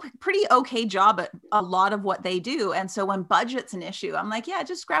do a pretty okay job at a lot of what they do. And so when budget's an issue, I'm like, yeah,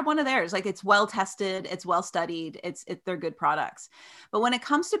 just grab one of theirs. Like, it's well tested, it's well studied, they're good products. But when it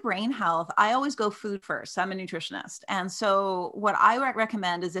comes to brain health, I always go food first. I'm a nutritionist. And so what I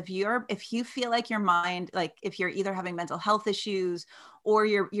recommend is if you feel like your mind, like if you're either having mental health issues or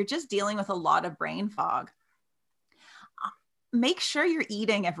you're just dealing with a lot of brain fog, make sure you're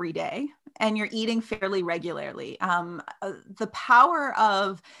eating every day and you're eating fairly regularly. The power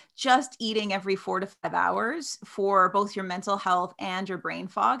of just eating every 4 to 5 hours for both your mental health and your brain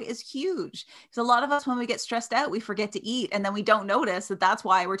fog is huge. Because a lot of us, when we get stressed out, we forget to eat, and then we don't notice that that's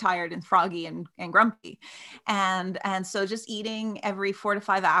why we're tired and froggy and grumpy. And so just eating every 4 to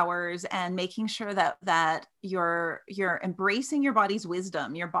 5 hours and making sure that you're embracing your body's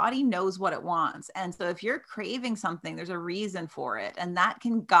wisdom. Your body knows what it wants. And so if you're craving something, there's a reason for it. And that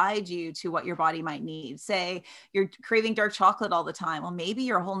can guide you to what your body might need. Say you're craving dark chocolate all the time. Well, maybe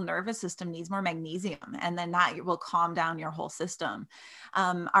your whole nervous system needs more magnesium, and then that will calm down your whole system.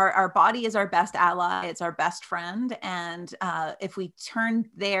 Our body is our best ally. It's our best friend. And if we turn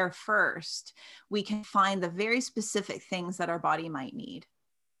there first, we can find the very specific things that our body might need.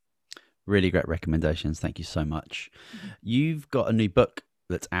 Really great recommendations. Thank you so much. You've got a new book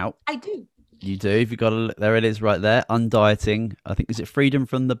that's out. I do. You do. If you've got a look, there it is right there. Undieting. I think, is it Freedom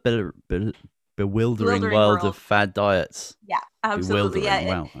from the Bewildering World of Fad Diets? Yeah, absolutely.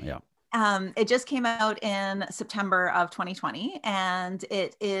 Wow. Yeah. It just came out in September of 2020, and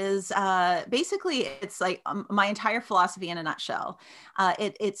it is basically, it's like my entire philosophy in a nutshell.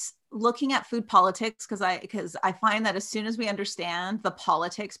 It's looking at food politics, because I find that as soon as we understand the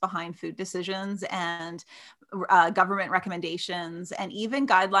politics behind food decisions and government recommendations and even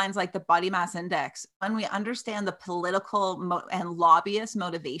guidelines like the body mass index, when we understand the political and lobbyist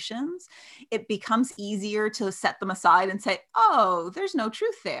motivations, it becomes easier to set them aside and say, oh, there's no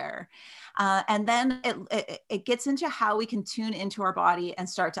truth there. And then it gets into how we can tune into our body and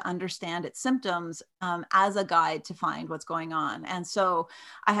start to understand its symptoms as a guide to find what's going on. And so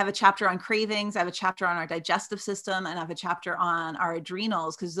I have a chapter on cravings, I have a chapter on our digestive system, and I have a chapter on our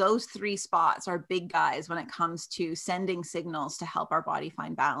adrenals, because those three spots are big guys when it comes to sending signals to help our body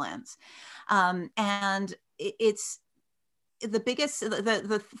find balance. And it's the biggest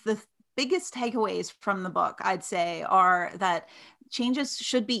takeaways from the book, I'd say, are that changes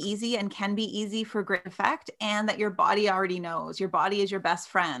should be easy and can be easy for great effect, and that your body already knows. Your body is your best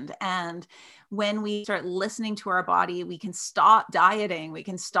friend. And when we start listening to our body, we can stop dieting. We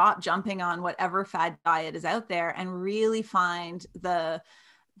can stop jumping on whatever fad diet is out there and really find the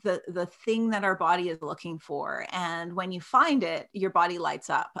thing that our body is looking for. And when you find it, your body lights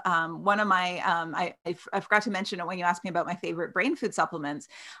up. One of my, I forgot to mention it when you asked me about my favorite brain food supplements.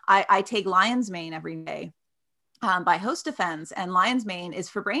 I take lion's mane every day. By Host Defense, and lion's mane is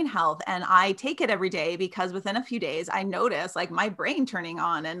for brain health. And I take it every day because within a few days, I notice like my brain turning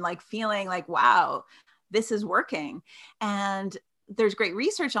on and like feeling like, wow, this is working. And there's great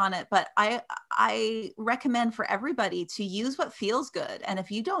research on it, but I recommend for everybody to use what feels good. And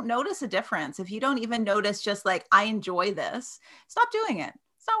if you don't notice a difference, if you don't even notice just like, I enjoy this, stop doing it.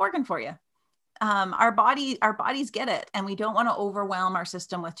 It's not working for you. Our bodies get it. And we don't want to overwhelm our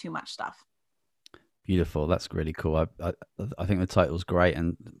system with too much stuff. Beautiful. That's really cool. I think the title's great,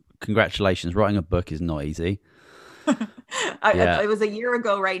 and congratulations. Writing a book is not easy. It was a year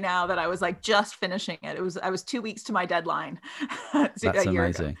ago right now that I was like just finishing it. I was 2 weeks to my deadline. That's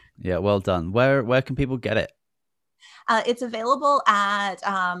amazing. Yeah, well done. Where can people get it? It's available at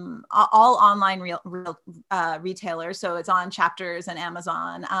all online retailers. So it's on Chapters and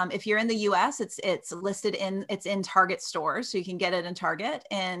Amazon. If you're in the US, it's listed in Target stores, so you can get it in Target.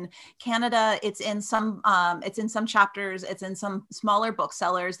 In Canada, it's in some Chapters. It's in some smaller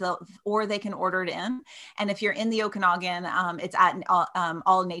booksellers, or they can order it in. And if you're in the Okanagan, it's at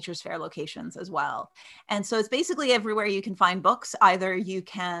all Nature's Fair locations as well. And so it's basically everywhere you can find books. Either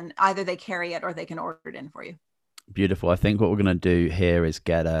they carry it or they can order it in for you. Beautiful. I think what we're going to do here is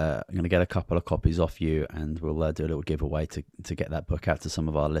I'm going to get a couple of copies off you, and we'll do a little giveaway to get that book out to some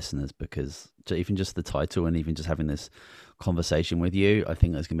of our listeners, because even just the title and even just having this conversation with you, I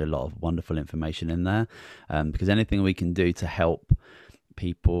think there's going to be a lot of wonderful information in there, because anything we can do to help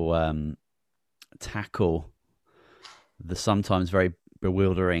people tackle the sometimes very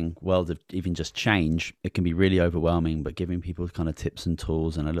bewildering world of even just change, it can be really overwhelming, but giving people kind of tips and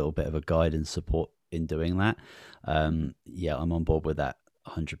tools and a little bit of a guide and support in doing that, I'm on board with that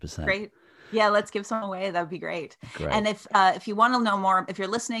 100%. Great. Yeah, let's give some away. That would be great. And if you want to know more, if you're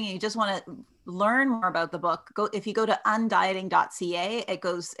listening and you just want to learn more about the book, if you go to undieting.ca,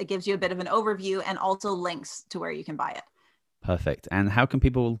 it gives you a bit of an overview and also links to where you can buy it. Perfect. And how can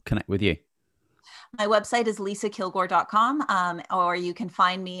people connect with you? My website is lisakilgore.com, or you can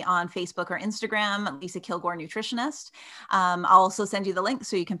find me on Facebook or Instagram, Lisa Kilgore Nutritionist. I'll also send you the link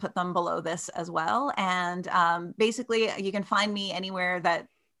so you can put them below this as well. And basically, you can find me anywhere that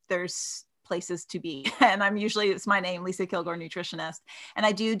there's places to be. And it's my name, Lisa Kilgore Nutritionist. And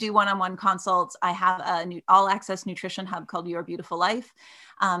I do one-on-one consults. I have a all-access nutrition hub called Your Beautiful Life.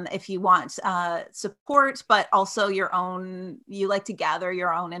 If you want support, but also you like to gather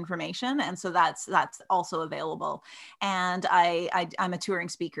your own information. And so that's also available. And I'm a touring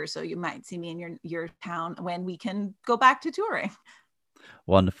speaker, so you might see me in your town when we can go back to touring.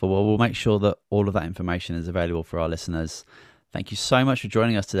 Wonderful. Well, we'll make sure that all of that information is available for our listeners. Thank you so much for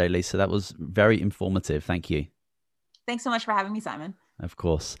joining us today, Lisa. That was very informative. Thank you. Thanks so much for having me, Simon. Of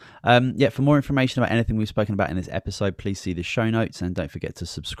course. For more information about anything we've spoken about in this episode, please see the show notes, and don't forget to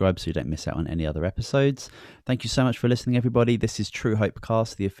subscribe so you don't miss out on any other episodes. Thank you so much for listening, everybody. This is True Hope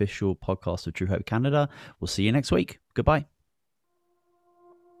Cast, the official podcast of True Hope Canada. We'll see you next week. Goodbye.